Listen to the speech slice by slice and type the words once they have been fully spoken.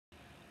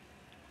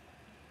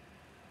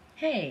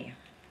Hey,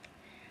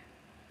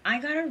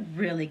 I got a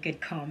really good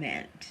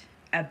comment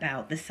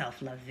about the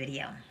self-love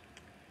video.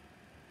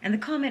 And the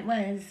comment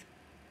was,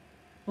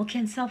 well,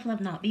 can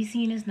self-love not be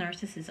seen as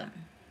narcissism?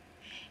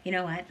 You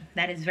know what?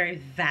 That is very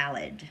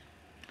valid.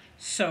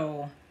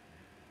 So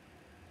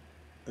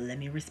let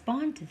me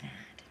respond to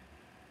that.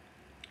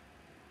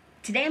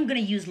 Today I'm going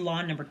to use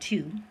law number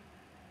 2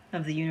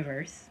 of the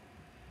universe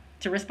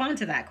to respond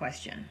to that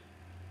question.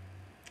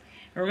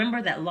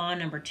 Remember that law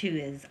number 2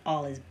 is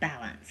all is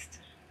balanced.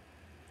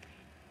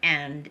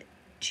 And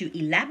to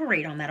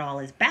elaborate on that all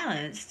is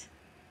balanced,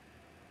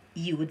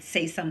 you would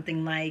say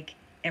something like,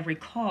 every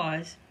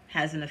cause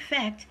has an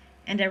effect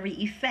and every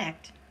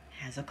effect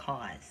has a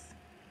cause.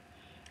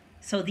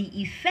 So the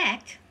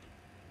effect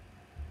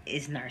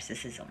is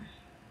narcissism.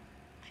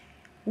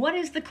 What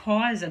is the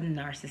cause of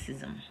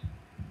narcissism?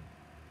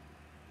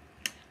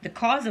 The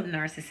cause of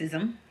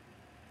narcissism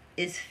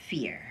is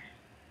fear.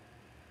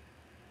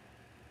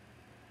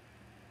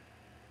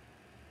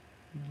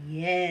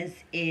 Yes,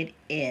 it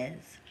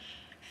is.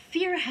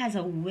 Fear has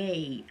a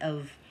way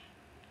of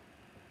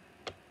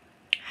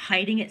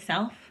hiding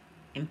itself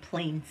in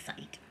plain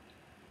sight.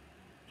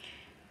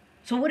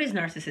 So what is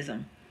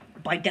narcissism?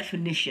 By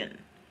definition,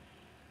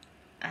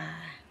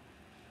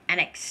 an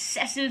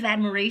excessive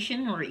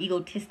admiration or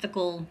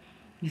egotistical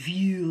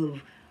view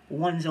of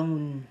one's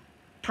own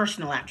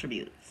personal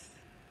attributes.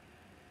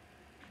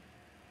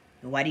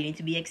 Why do you need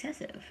to be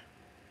excessive?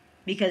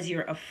 Because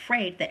you're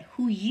afraid that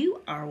who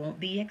you are won't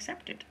be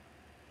accepted,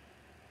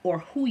 or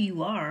who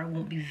you are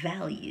won't be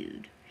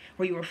valued,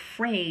 or you're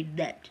afraid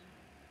that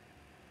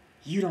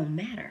you don't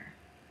matter.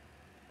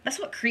 That's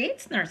what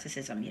creates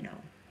narcissism, you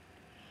know.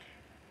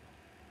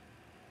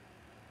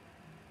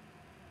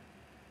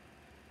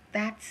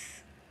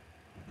 That's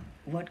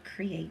what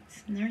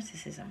creates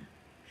narcissism.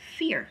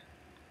 Fear.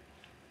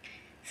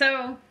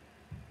 So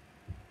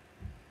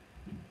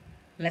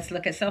let's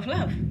look at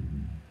self-love.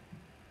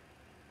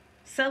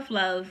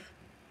 Self-love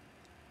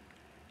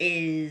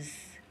is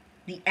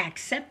the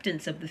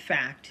acceptance of the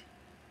fact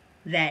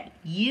that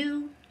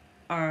you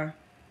are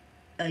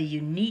a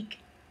unique,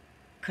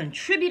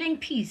 contributing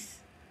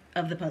piece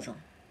of the puzzle.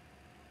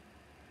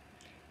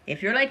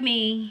 If you're like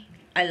me,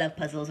 I love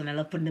puzzles and I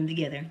love putting them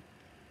together.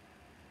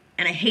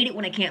 And I hate it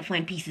when I can't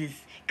find pieces,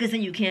 because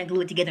then you can't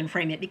glue it together and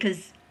frame it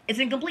because it's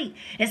incomplete.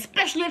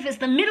 Especially if it's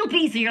the middle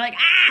piece and you're like,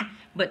 ah!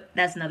 But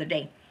that's another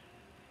day.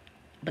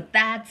 But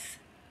that's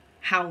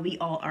how we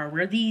all are.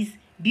 We're these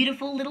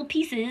beautiful little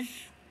pieces.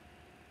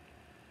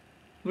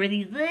 We're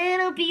these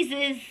little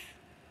pieces.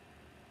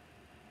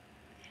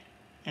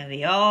 And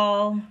we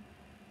all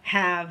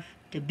have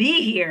to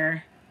be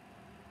here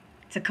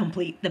to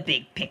complete the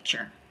big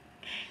picture.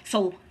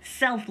 So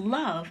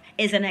self-love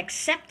is an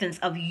acceptance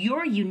of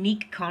your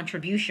unique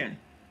contribution.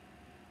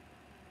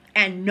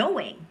 And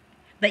knowing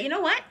that, you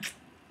know what?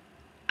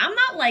 I'm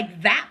not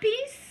like that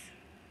piece.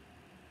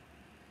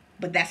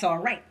 But that's all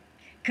right.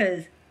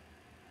 Because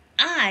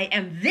I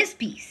am this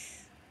piece.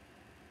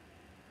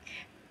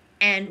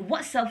 And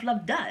what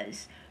self-love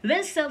does,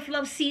 when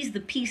self-love sees the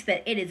piece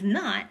that it is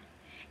not,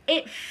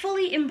 it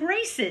fully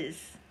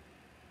embraces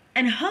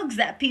and hugs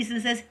that piece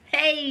and says,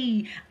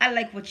 hey, I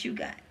like what you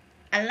got.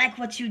 I like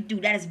what you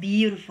do. That is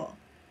beautiful.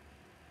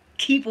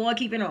 Keep on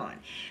keeping on.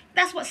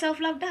 That's what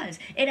self-love does.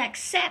 It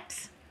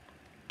accepts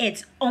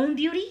its own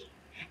beauty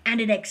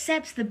and it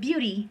accepts the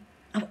beauty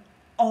of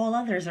all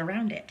others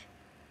around it.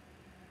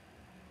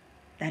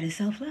 That is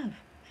self-love.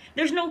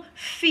 There's no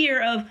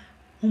fear of,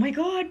 oh my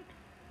God,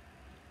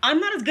 I'm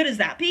not as good as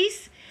that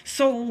piece,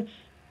 so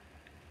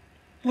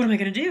what am I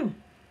going to do?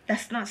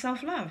 That's not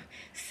self-love.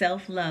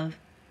 Self-love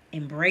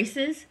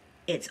embraces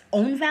its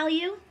own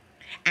value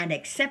and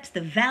accepts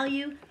the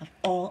value of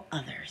all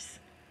others.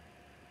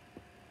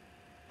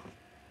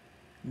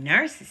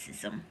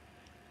 Narcissism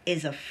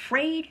is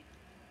afraid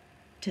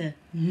to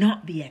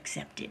not be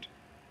accepted.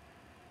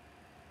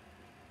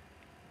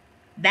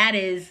 That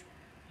is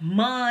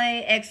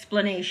my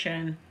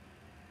explanation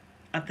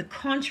of the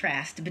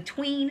contrast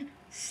between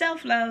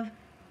self-love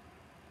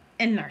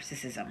and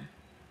narcissism.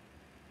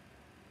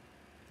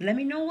 Let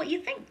me know what you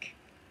think,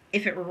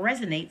 if it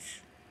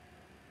resonates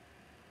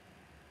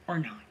or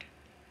not.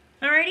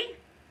 Alrighty?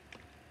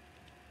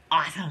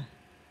 Awesome.